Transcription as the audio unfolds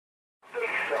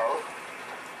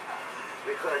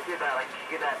because you're not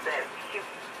that cute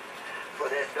for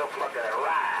that dope fucking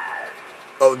ride.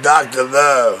 Oh, Dr.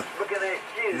 Love. Look at that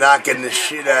shoe. Knocking the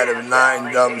shit out of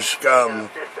Nine Dumb Scum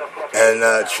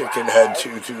and Chicken Head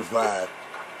 225.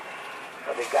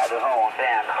 They got their own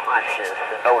damn conscience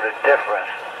to know the difference.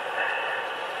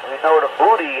 We know the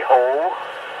booty hole,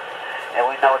 and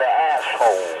we know the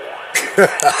asshole.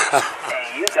 And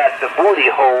you got the booty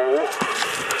hole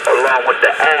along with the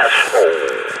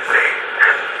asshole.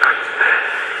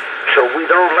 So we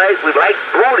like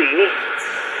booty.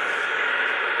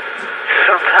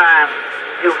 Sometimes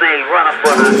you may run up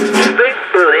on a big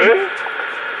booty,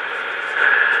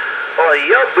 or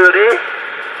your booty,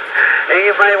 and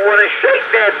you might want to shake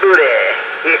that booty.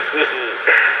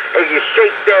 If you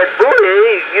shake that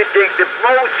booty, you think the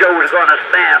mojo's going to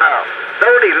stand up.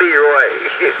 Don't he, Leroy?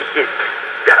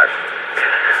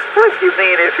 What you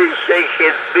mean if he shakes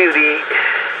his booty,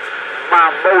 my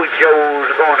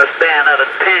mojo's going to stand at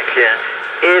attention?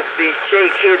 If he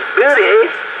shakes his booty,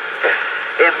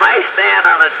 it might stand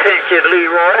on attention,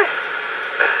 Leroy.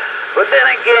 But then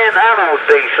again, I don't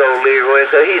think so, Leroy,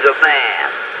 because he's a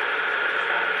man.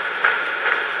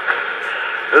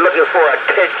 Looking for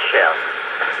attention.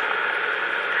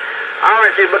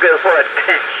 Aren't you looking for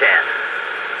attention?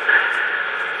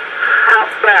 How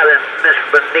about it, Miss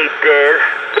Benitez?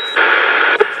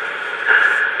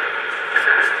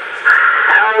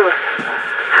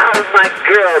 How's my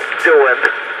girl doing?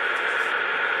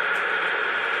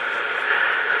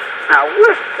 Now,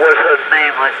 what was her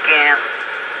name again?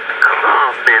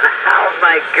 Carmen. How's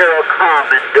my girl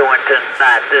Carmen doing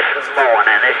tonight, this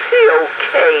morning? Is she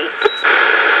okay?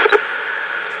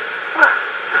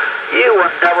 You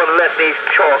will never let me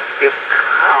talk to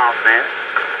Carmen.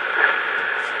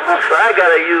 So I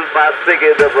gotta use my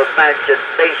figure of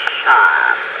imagination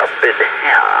up in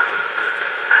here.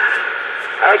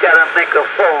 I gotta make a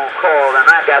phone call, and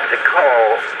I got to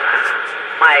call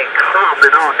my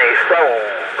Carmen on the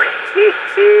phone.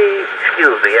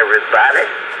 Excuse me, everybody.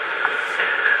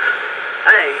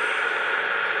 Hey,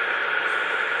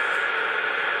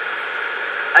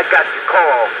 I got your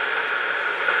call.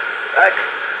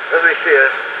 Let me see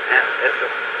it. It's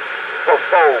a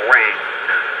phone ring.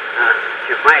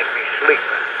 She might be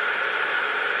sleeping.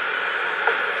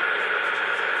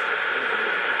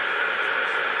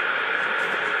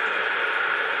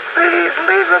 Please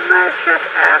leave a message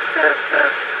after the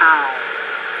tone.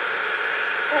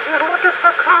 If you're looking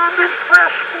for Carmen,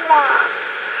 press 1.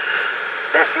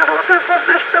 If you're looking for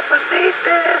Mr.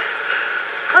 Benitez,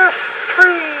 press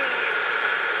 3.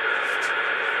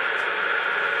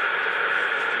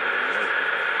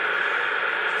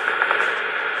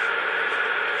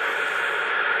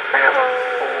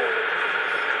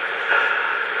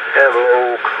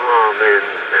 Hello, Carmen.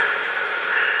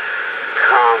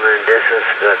 Carmen, this is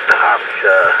the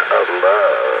doctor of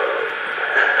love.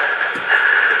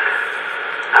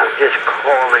 I'm just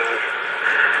calling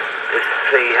to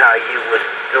see how you was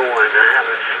doing. I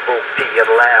haven't spoke to you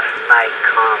last night,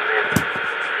 Carmen.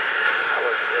 I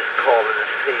was just calling to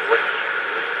see what you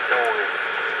was doing.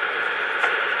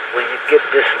 When you get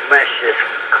this message,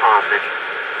 Carmen,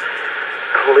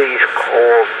 please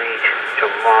call me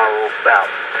tomorrow about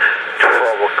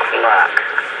 12 o'clock.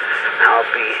 I'll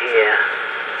be here.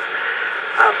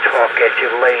 I'll talk at you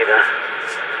later.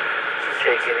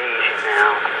 Take it easy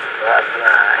now.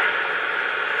 Bye-bye.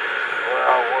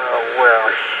 Well,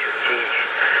 she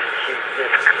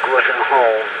just wasn't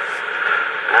home.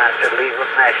 I had to leave a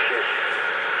message.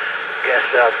 Guess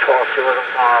I'll talk to her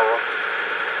tomorrow.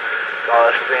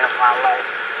 God's been in my life.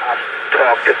 I'll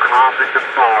talk to Carmen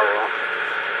tomorrow.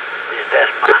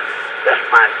 That's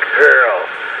my girl.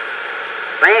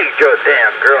 I ain't your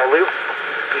damn girl. You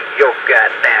your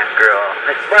goddamn girl.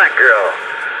 It's my girl.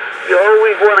 You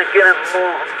always want to get in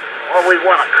more. Always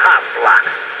want to cop block.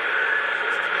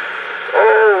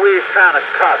 Always trying to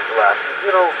cop block.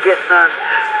 You don't get none,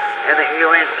 and you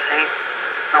ain't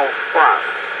no fun.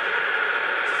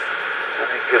 Let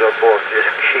me get up off this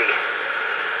key.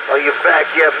 Are you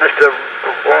back yet, Mr.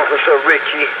 Officer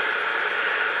Richie?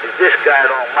 If this guy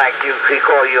don't like you, he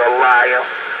call you a liar.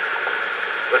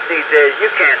 But these days,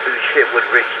 you can't do shit with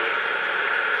Richie.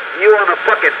 You on a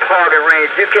fucking target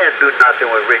range, you can't do nothing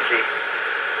with Richie.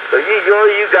 So all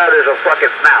you got is a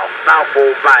fucking mouth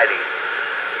almighty.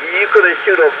 You couldn't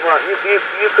shoot a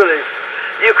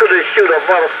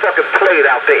motherfucking plate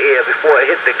out the air before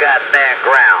it hit the goddamn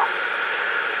ground.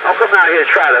 Don't come out here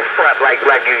trying to front like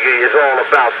it's all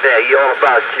about that. You're all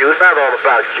about you. It's not all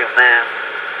about you, man.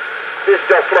 This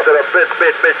stuff looking a bit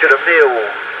to the mill.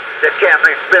 That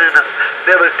Cameron's been in the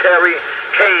military,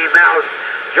 came out,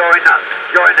 joined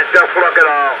the Duff Lucket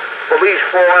police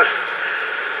force,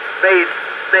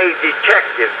 made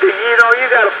detective. You know, you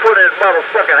gotta put in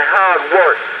motherfucking hard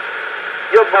work.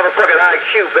 Your motherfucking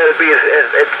IQ better be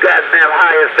as goddamn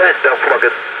high as that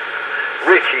fucking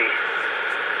Richie.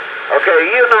 Okay,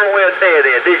 you know where that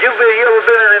is. You ever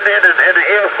been in the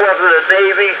Air Force or the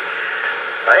Navy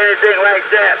or anything like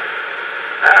that?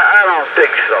 I don't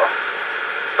think so.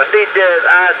 But these days,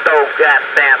 I don't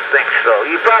goddamn think so.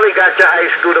 You probably got your high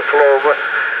school diploma,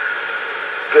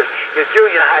 your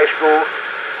junior high school,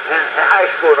 and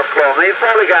high school diploma. You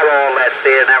probably got all that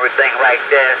there and everything like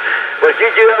that. But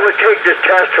did you ever take the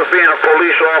test for being a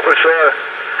police officer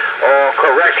or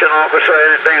correction officer or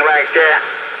anything like that?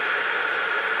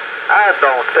 I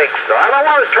don't think so. I don't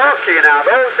want to talk to you now.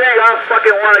 The only thing I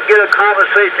fucking want to get a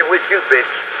conversation with you, bitch.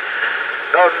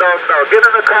 No.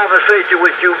 Getting a conversation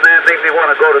with you, man, make me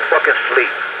want to go to fucking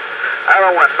sleep. I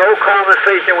don't want no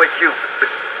conversation with you.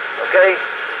 Okay?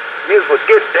 You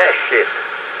forget that shit.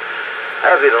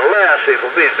 That'd be the last thing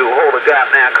for me to do, hold a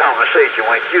goddamn conversation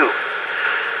with you.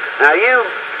 Now you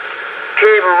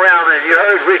came around and you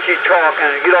heard Richie talk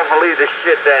and you don't believe the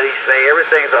shit that he say.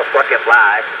 Everything's a fucking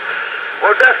lie.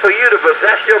 Well, that's for you to believe.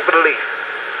 That's your belief.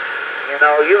 You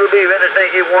know, you believe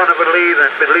anything you want to believe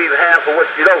and believe half of what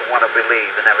you don't want to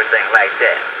believe and everything like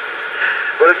that.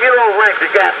 But if you don't like the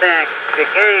goddamn the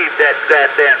game that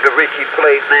Richie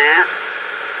played, man,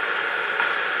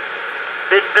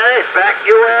 then they back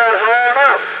your ass on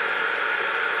up.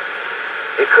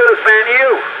 It could have been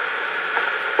you,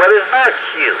 but it's not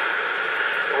you.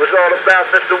 It was all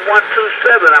about Mr. 127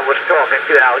 I was talking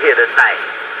to out here tonight.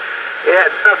 It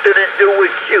had nothing to do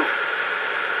with you.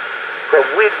 Because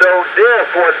we don't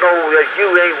therefore know that you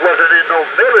wasn't in no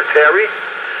military.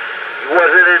 You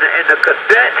wasn't in the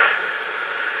cadets.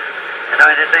 And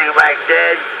anything like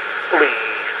that.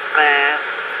 Please, man.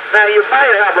 Now you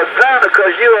might have a gun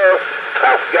because you're a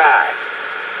tough guy.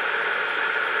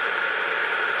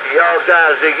 Y'all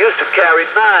guys, they used to carry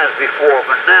knives before,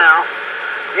 but now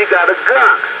you got a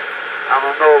gun. I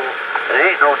don't know, it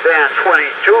ain't no damn 22.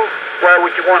 Why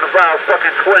would you want to buy a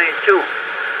fucking 22?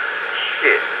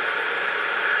 Shit.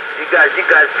 You guys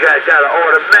got an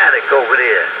automatic over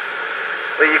there.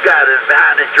 Where you got it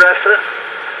behind the dresser?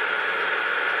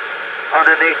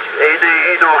 Underneath,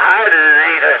 ain't no hiding,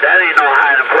 that ain't no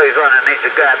hiding place underneath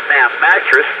the goddamn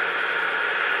mattress.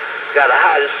 You gotta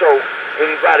hide it so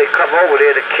anybody come over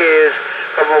there, the kids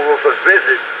come over for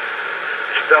visits,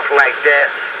 stuff like that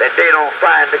they don't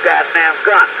find the goddamn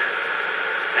gun.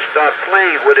 Start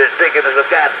playing with it thinking it's a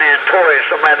goddamn toy and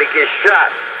somebody gets shot.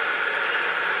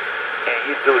 And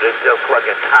you do this till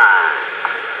fucking time.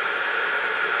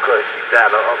 Because you got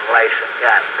an unlicensed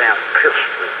goddamn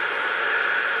pistol.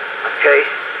 Okay?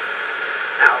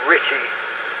 Now Richie,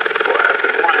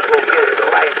 want to go get his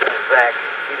license back,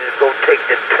 he just go take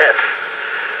the test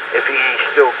if he ain't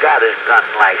still got his gun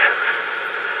license.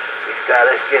 He's got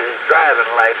to get his driving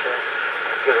license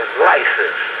and get his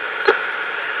license.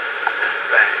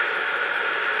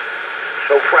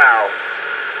 So proud.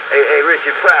 Hey,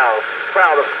 Richie, be proud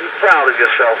of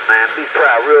yourself, man. Be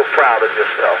proud, real proud of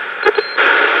yourself.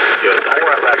 Don't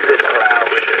worry about this clown.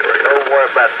 Don't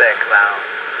worry about that clown.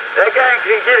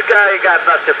 This guy ain't got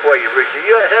nothing for you, Richie.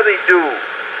 You're a heavy dude.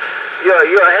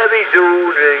 You're a heavy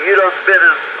dude. You done been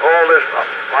in all this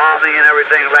army and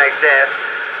everything like that.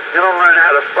 You don't learn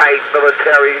how to fight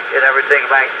military and everything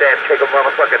like that. Take a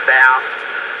motherfucker down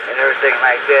and everything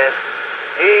like that.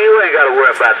 You ain't got to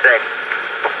worry about that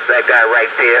guy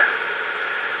right there.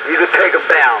 You can take him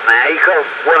down, man. He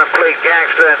want to play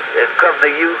gangster and come to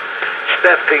you,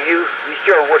 step to you. You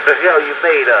show him what the hell you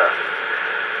made of.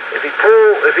 If he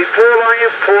pull on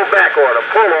you, pull back on him.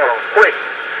 Pull on him quick.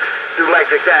 Do like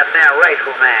the goddamn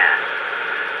rifleman.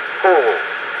 Pull.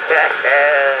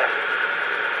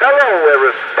 Hello,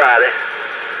 everybody.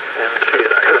 And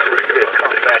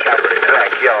come back out of the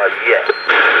backyard yet.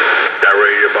 Not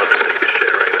ready, you're about to take a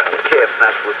shit right now. Can't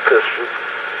mess with pistols.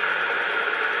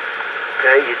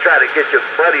 Okay, you try to get your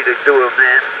buddy to do it,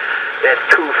 man. That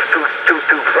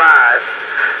 225,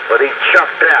 but he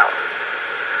chucked out.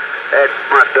 That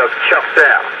mother chucked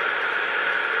out.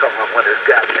 Come on with his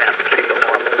goddamn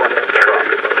motherfucking truck.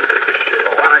 So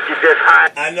why don't you just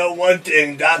hide? I know one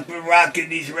thing. Doc been rocking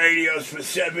these radios for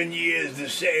 7 years the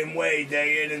same way,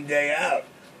 day in and day out.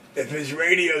 If his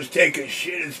radio's taking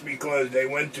shit, it's because they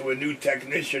went to a new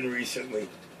technician recently.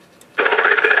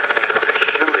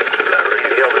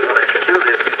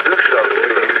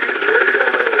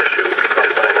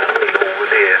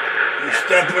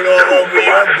 Stepping all over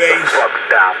your base. Fuck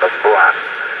down the block.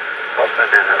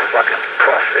 Fucking in a fucking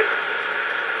pussy.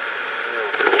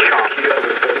 Chunk. You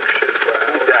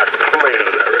got played.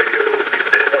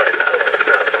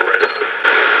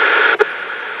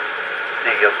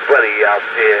 buddy out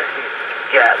there.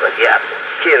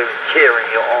 He's cheering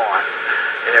you on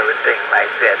and everything like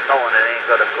that, knowing it ain't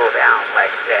gonna go down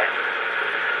like that.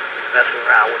 You mess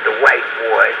around with the white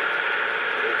boys,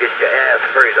 you get your ass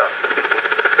hurt up.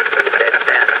 That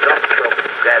damn dump truck,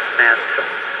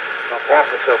 some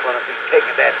officer gonna be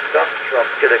taking that dump truck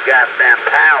to the goddamn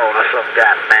town or some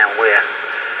goddamn where,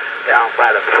 down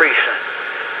by the precinct,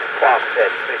 and park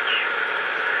that bitch.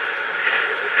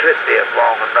 If you sit there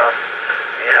long enough,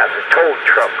 you have the tow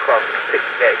truck come and pick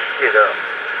that shit up.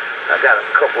 I got a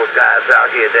couple of guys out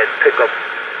here that pick up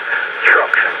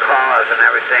trucks and cars and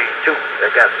everything too. They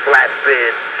got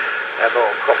flatbed. I know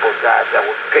a couple of guys that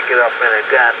would pick it up in a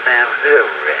goddamn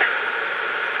delivery.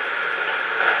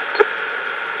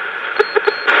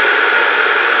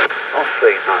 Don't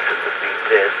say nothing to me,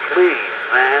 Ted. Please,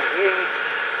 man.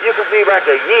 You can be like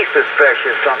a yeast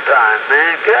infection sometimes,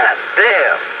 man. God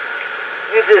damn.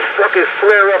 You just fucking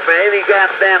flare up at any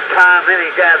goddamn time,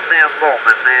 any goddamn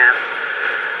moment, man.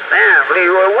 Damn,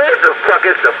 Leroy, where the fuck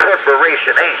is the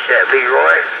preparation? Ain't that,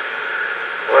 Leroy?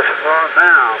 What's going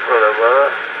down,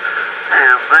 brother?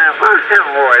 Damn, man, my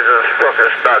hemorrhoids are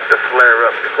fucking start to flare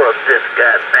up because this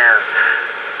goddamn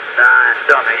dying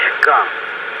dummy skunk.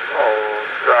 Oh,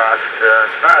 doctor,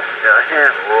 not the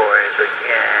hemorrhoids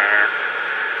again.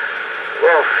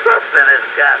 Well, something is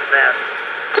goddamn...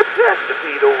 That's to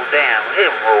be the old damn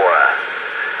hemorrhoid.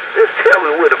 Just tell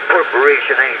me where the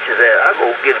preparation ain't you there. I'll go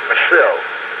get it myself.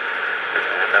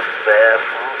 And the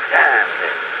bathroom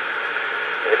cabinet.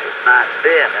 If it's not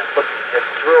there, then look in the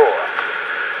drawer.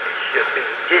 It should be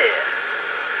there.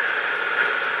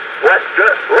 What?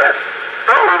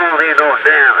 Oh, I don't need no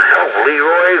damn help,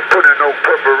 Leroy. Putting no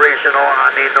preparation on,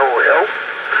 I need no help.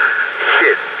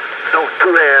 Shit. No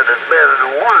two hands is better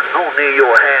than one. Don't need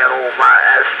your hand on my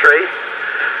ashtray.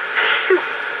 Shoot.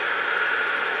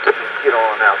 Get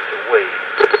on out the way.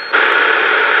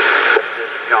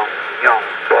 This young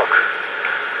buck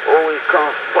always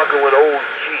comes fucking with old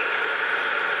G.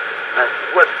 Now,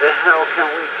 what the hell can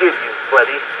we give you,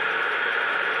 buddy?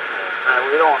 Man,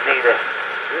 we don't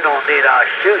need our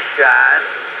shoe shine.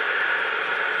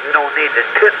 We don't need the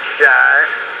tip shine.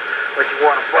 But you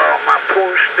want to borrow my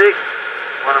pool stick?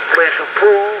 Want to play some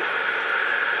pool?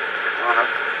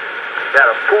 Got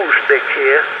a pool stick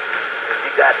here. And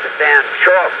you got the damn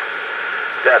chalk.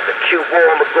 Got the cue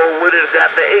ball to go with it.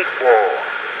 Got the 8-ball.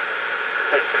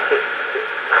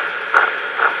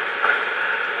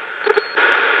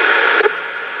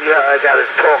 Yeah, I got to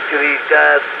talk to these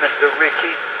guys, Mr.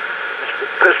 Richie, Mr.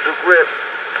 Pistol Grip.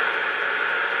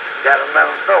 Got to let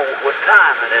them know what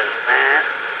time it is, man.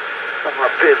 I'm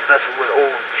up here messing with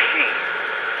old G.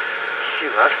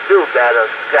 Shoot, I still got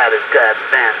it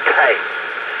goddamn tight.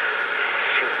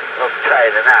 Shoot,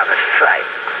 uptight and out of sight.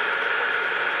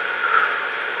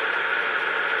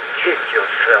 Kid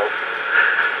yourself.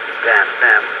 You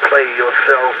goddamn play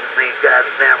yourself and then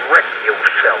goddamn wreck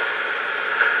yourself.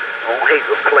 Don't hate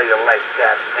a player like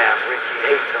goddamn Richie.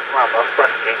 Hate the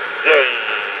motherfucking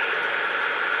game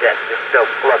that Mr.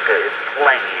 Flucker is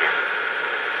playing.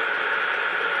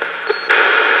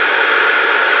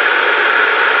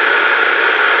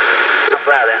 How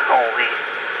about it, homie?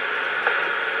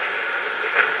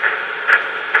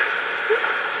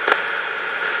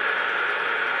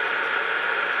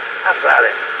 How about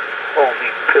it,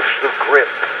 homie Pistol Grip?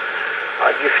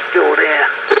 Are you still there?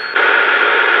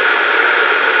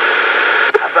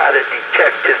 How about it,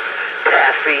 Detective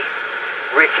Taffy?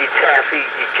 Richie Taffy,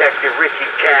 Detective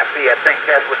Richie Taffy. I think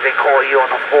that's what they call you on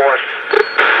the force.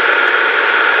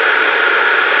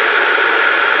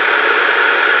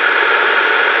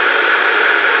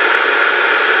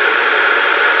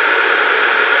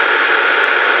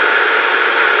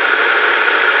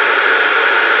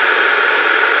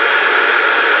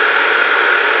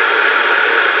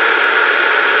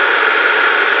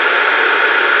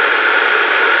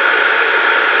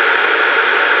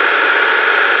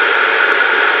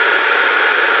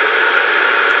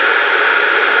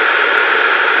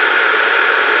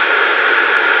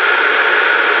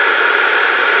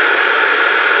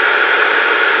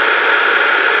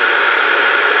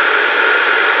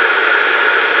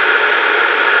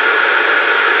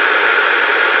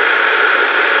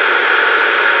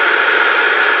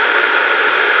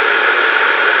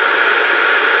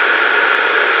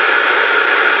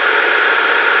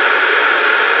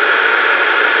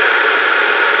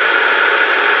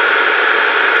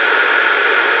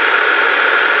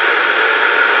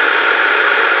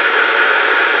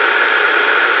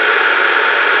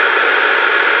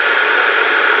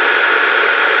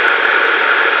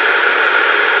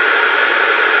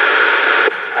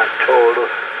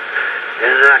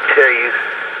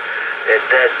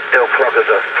 That dog plucker's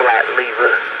a flat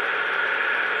lever.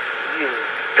 You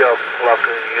dog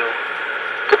plucker, you.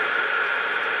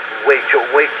 Wait till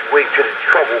the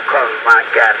trouble comes my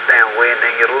goddamn way, and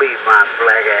then you leave my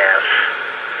black ass.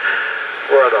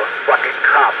 What a fucking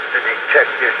cop and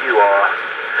detective you are.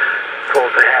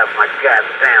 Supposed to have my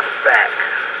goddamn back.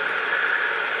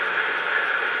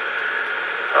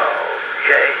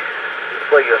 Okay.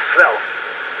 For yourself.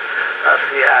 I'll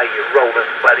see how you're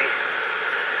rolling, buddy.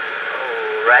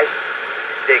 All right.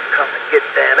 They come and get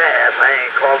that ass. I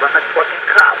ain't calling the fucking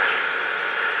cops.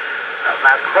 I'm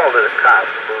not calling the cops.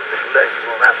 We'll just let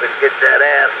you have to get that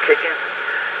ass kicking,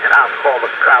 and I'll call the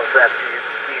cops after you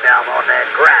be down on that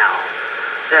ground.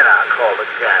 Then I'll call the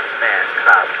goddamn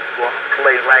cops. You want to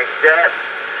play like that?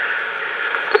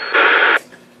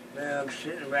 Man, I'm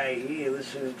sitting right here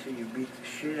listening to you beat the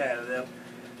shit out of them.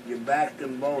 You backed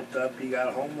them both up. You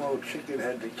got Homo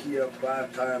Chickenhead to key up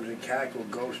 5 times and cackle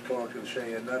ghost talking,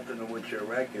 saying nothing to what your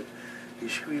record.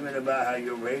 He's screaming about how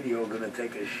your radio gonna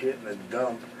take a shit in a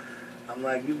dump. I'm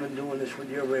like, you've been doing this with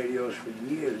your radios for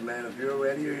years, man. If your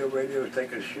radios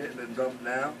take a shit in a dump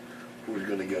now, who's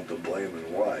gonna get the blame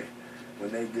and why?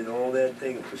 When they did all their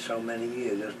thing for so many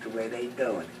years, that's the way they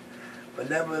doing it. But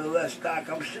nevertheless, Doc,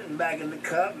 I'm sitting back in the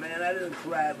cup, man. I didn't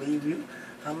flat leave you.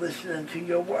 I'm listening to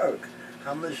your work.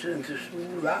 I'm listening to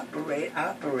Smooth Operate. You said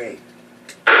I'm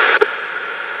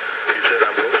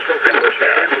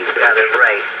listening. You got it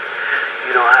right.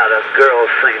 You know how the girls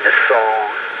sing the song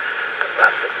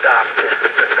about the doctor.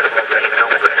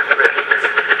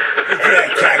 Look at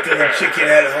that cackling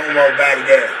chickenhead Homo back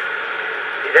there.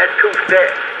 That's too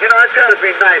fast. You know, I'm trying to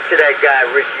be nice to that guy,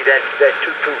 Richie, that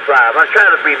 225. I'm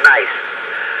trying to be nice.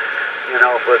 You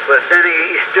know, but then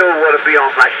he still want to be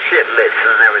on my shit list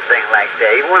and everything like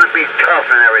that. He want to be tough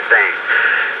and everything.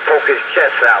 Poke his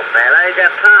chest out, man. I ain't got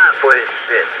time for his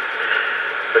shit.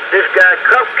 But this guy,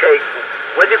 Cupcake,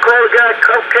 what do you call the guy,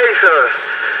 Cupcakes, or...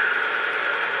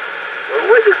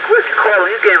 What you call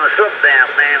him? You gave him some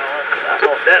damn name. I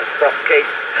don't know if that's Cupcake.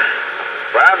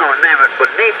 But I know his name is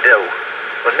Benitez.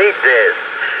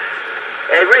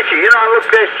 Hey, Richie, you know I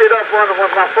looked that shit up on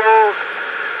my phone.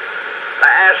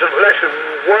 I asked him, listen,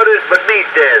 what is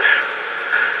Benitez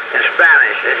in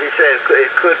Spanish? And he said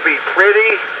it could be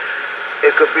pretty,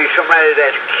 it could be somebody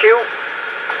that's cute,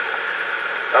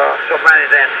 somebody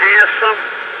that's handsome.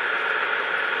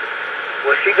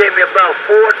 Well, she gave me about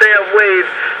 4 damn ways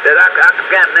that I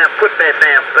could get in there and put that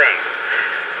damn thing.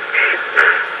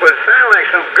 But it sounded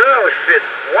like some girl shit,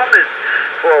 woman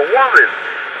for a woman.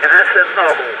 And I said, no,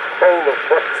 hold the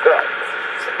fuck up.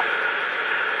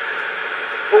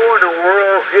 Who in the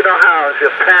world, you know how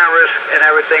your parents and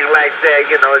everything like that,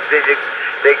 you know,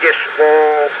 they get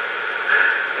spoiled.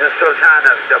 And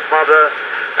sometimes the mother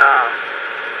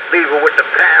leave her with the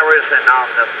parents, and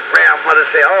the grandmother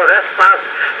say, oh, that's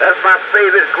my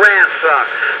favorite grandson.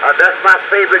 That's my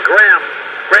favorite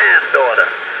granddaughter.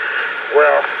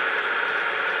 Well,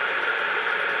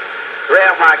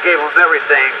 Grandma gave them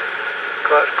everything,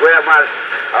 because Grandma's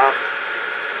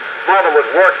mother would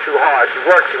work too hard. She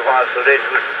worked too hard, so they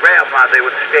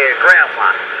would stay at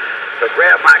Grandma. So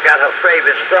Grandma got her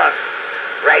favorite son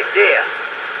right there.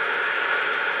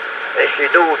 And she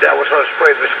knew that was her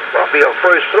favorite, be her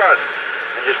first son.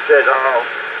 And she said,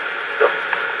 the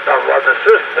brother and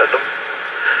sister,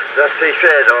 she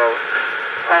said,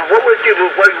 what would you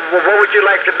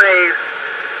like to name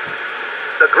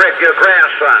your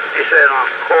grandson? He said,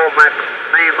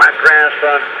 name my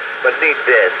grandson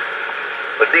Benitez.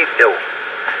 Benito.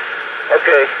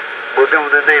 Okay, we're doing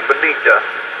the name Benito.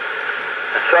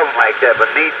 And something like that.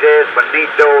 Benitez,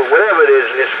 Benito, whatever it is,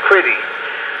 it's pretty.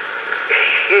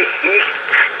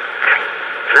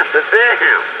 That's the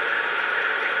damn.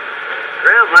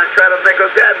 Grandma tried to make a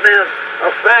goddamn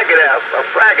faggot out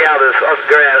of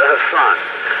her son.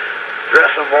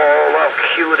 Dress him all up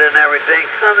cute and everything.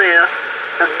 Come here,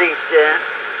 Benito.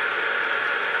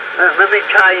 Let me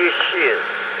tie your shoes.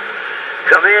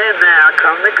 Come here now,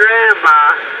 come to Grandma.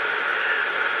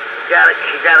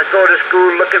 You gotta go to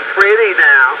school looking pretty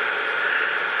now.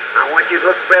 I want you to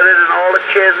look better than all the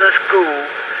kids in school.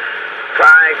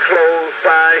 Fine clothes,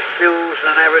 fine shoes,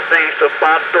 and everything,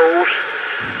 zapatos.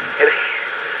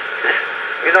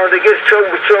 You know, they get so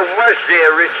much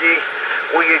there, Richie.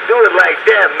 When you do it like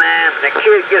that, man, the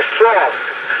kid gets soft.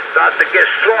 Starts to get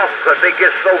soft because they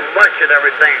get so much and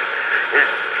everything. And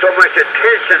so much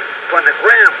attention from the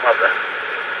grandmother.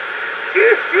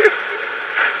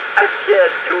 I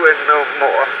can't do it no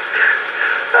more.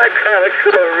 I gotta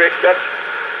go, Rick.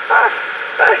 I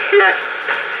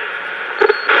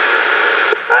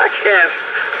can't.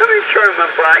 Let me turn my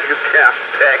volume down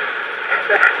back.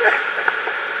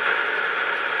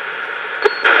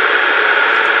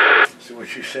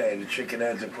 What's she saying? The chicken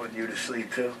heads are putting you to sleep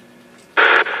too?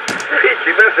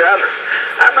 Richie, listen,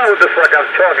 I know what the fuck I'm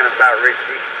talking about,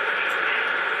 Richie.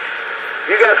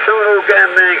 You got some old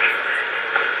goddamn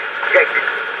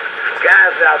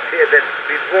guys out here that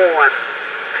be born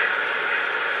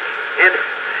and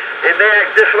they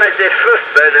act just like their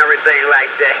sister and everything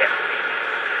like that.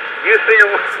 You see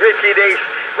them, Richie,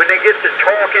 when they get to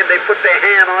talking, they put their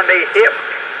hand on their hip.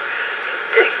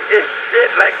 It's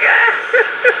shit like that.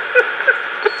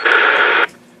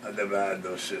 I've never had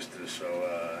those sisters, so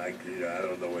I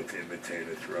don't know what to imitate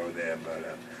or throw there, but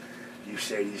you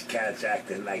say these cats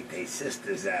acting like they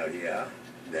sisters out here, huh?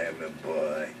 Damn it,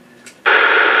 boy.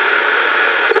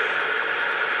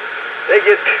 They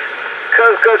get,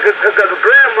 cause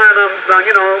grandma,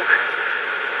 you know,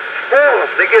 spoiled.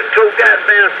 They get so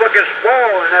goddamn fucking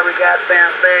spoiled and every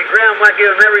goddamn thing. Grandma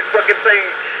gives them every fucking thing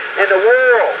in the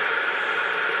world.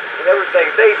 And everything.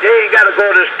 They ain't got to go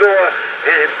to the store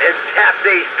and tap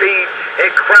their feet and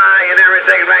cry and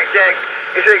everything like that.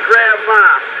 They say,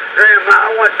 Grandma, I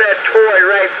want that toy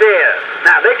right there.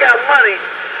 Now, they got money,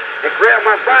 and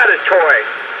Grandma buy the toy.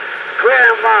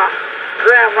 Grandma,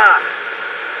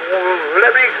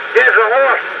 there's a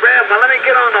horse, Grandma, let me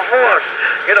get on the horse.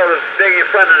 You know, the thing in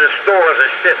front of the stores and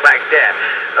shit like that.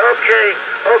 Okay.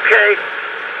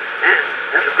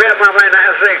 And so Grandma right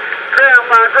now say,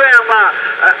 Grandma,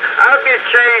 I'll get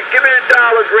change. Give me $1,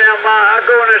 Grandma. I'll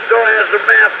go in the store and ask the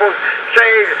man for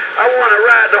change. I want to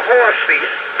ride the horsey.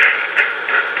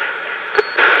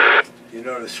 You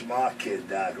know the smart kid,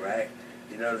 Doc, right?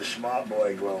 You know the smart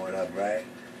boy growing up, right?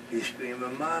 He's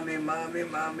screaming, Mommy,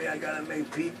 I gotta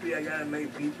make pee-pee.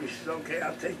 She says, okay,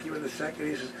 I'll take you in a second.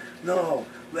 He says, no,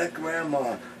 let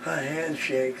Grandma. Her hand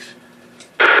shakes.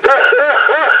 You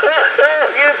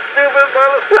stupid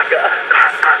motherfucker.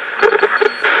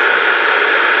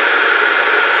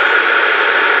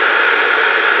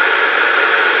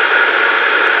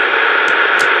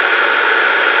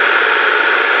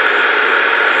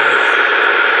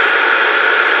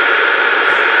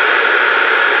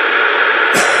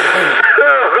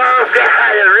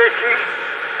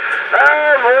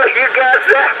 You got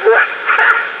that one.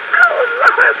 Oh,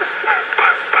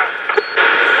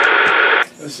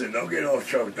 Lord. Listen, don't get all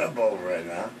choked up over it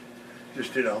now.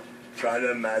 Just, try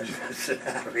to imagine a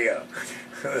scenario.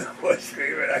 What's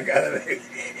screaming? I gotta make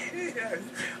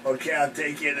okay, I'll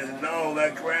take you to no,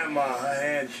 let Grandma, her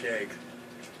hand shake.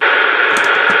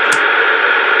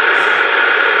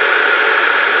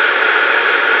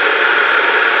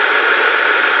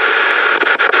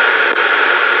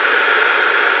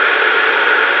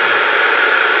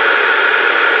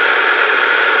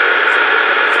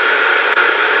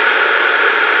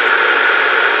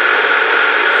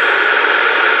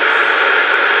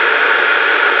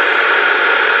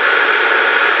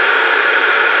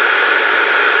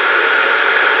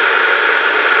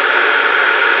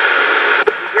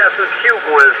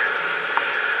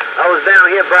 I was down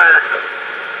here by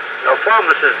a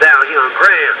pharmacist down here on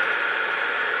Graham.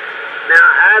 Now,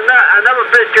 I never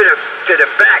been to the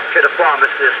back to the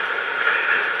pharmacist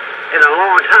in a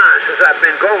long time since I've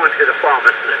been going to the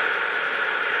pharmacist.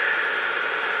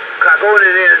 I go in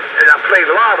there and I play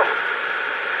lotto.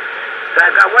 So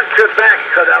I went to the back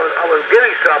because I was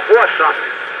getting something, I bought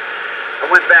something. I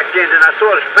went back in and I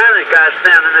saw the Spanish guy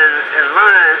standing in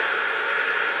line,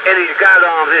 and he's got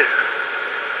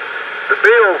the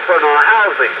bill for the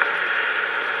housing.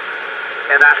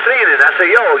 And I seen it. I said,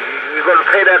 yo, you gonna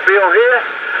pay that bill here?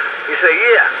 He said,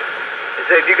 yeah. He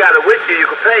said, if you got it with you, you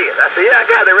can pay it. I said, yeah, I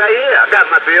got it right here. I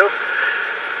got my bill.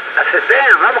 I said,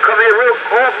 damn, I'm gonna come here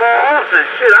more often.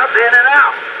 Shit, I'm in and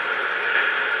out.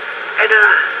 And then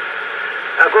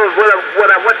I go, what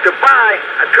I went to buy,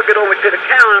 I took it over to the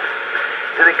counter,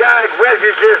 and the guy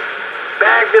registered,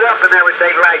 bagged it up and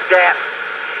everything like that.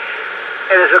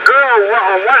 And there's a girl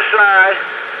on one side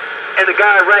and the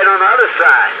guy right on the other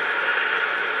side.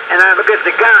 And I look at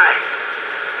the guy.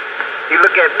 He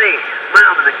look at me,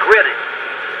 smiling and grinning.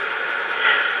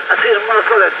 I see the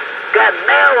motherfucker got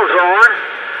nails on.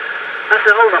 I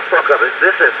said, hold the fuck up. Is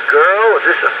this a girl or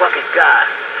is this a fucking guy?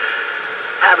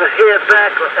 Have his hair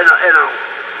back and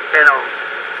a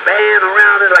band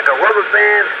around it like a rubber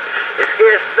band. His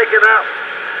hair sticking up.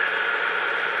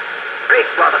 Big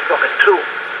motherfucker too.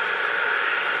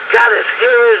 Got his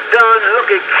hair done,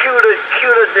 looking cuter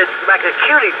than like a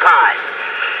cutie pie.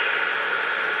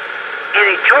 And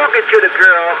he talking to the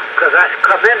girl, because I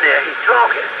come in there, he's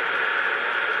talking.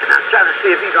 And I'm trying to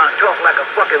see if he's going to talk like a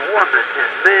fucking woman.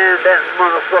 And man, that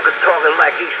motherfucker talking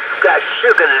like he's got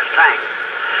sugar in his tank.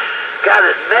 Got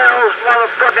his nails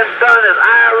motherfucking done, his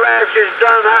eyelashes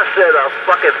done. I said, a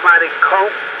fucking mighty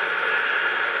coat.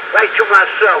 right to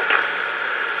myself.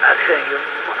 I said,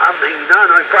 I mean,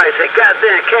 he probably said,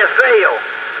 goddamn, que feo.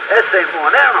 Ese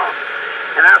moreno.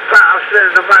 And I'm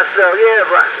saying to myself, yeah,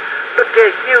 but look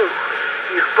at you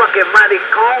fucking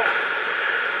maricon.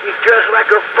 You dress like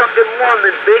a fucking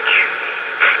woman, bitch.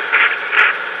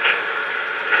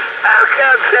 I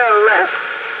can't tell laugh.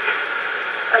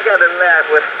 I gotta laugh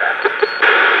with that.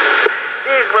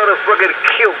 These motherfuckers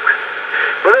cute.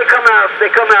 But they come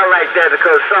out like that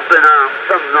because something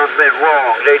done been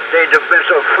wrong. They just been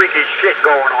some freaky shit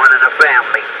going on in the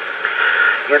family.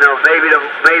 You know, maybe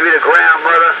the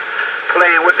grandmother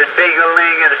playing with the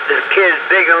ding-a-ling and the kids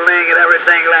ding-a-ling and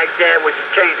everything like that, when she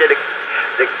changed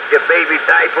the baby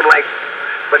diaper, like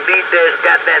Benitez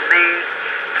got that name,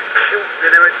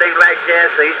 and everything like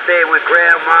that, so he stayed with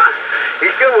Grandma.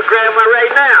 He's still with Grandma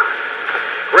right now.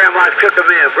 Grandma took him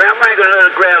in. Grandma ain't gonna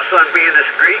let her grandson be in the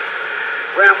street.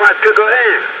 Grandma took her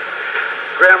in.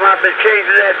 Grandma been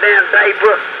changing that damn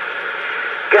diaper.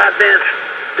 Goddamn,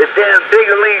 the damn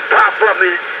ding-a-ling pop up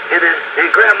and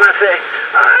Grandma said,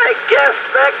 I guess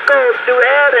that goes to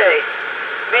Eddie.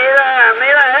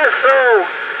 Mira eso.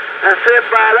 I said,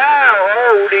 parao,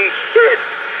 holy shit.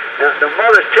 Now, the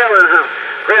mother's telling him,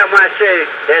 Grandma said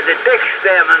that the dick's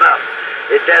standing up.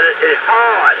 It's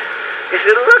hard. He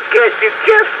said, look at you,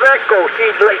 guess that goes.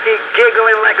 She's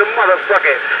giggling like a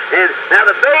motherfucker. And now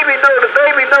the baby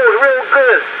knows real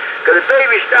good. Because the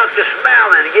baby starts to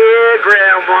smiling. Yeah,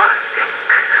 Grandma.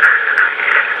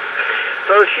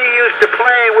 So she used to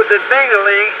playing with the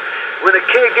ding-a-ling. When the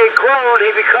kid get grown,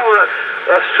 he become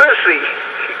a sissy.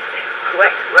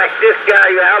 like this guy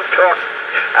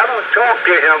I don't talk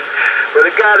to him, but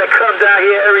the guy that comes out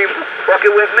here every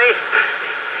fucking with me,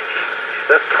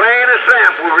 that's plain a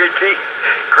sample, Richie.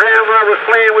 Grandma was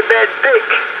playing with that dick.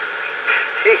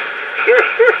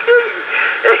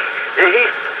 And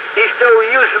he's so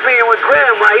used to being with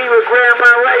Grandma, he with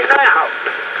Grandma right now.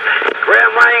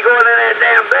 Grandma ain't going in that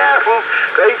damn bathroom,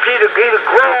 because he's a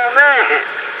grown man.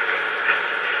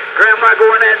 Grandma go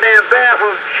in that damn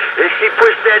bathroom, and she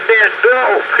pushed that damn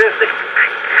door open.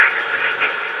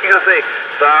 You gonna say,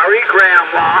 sorry,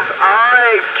 Grandma. All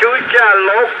right, chucha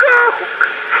loco.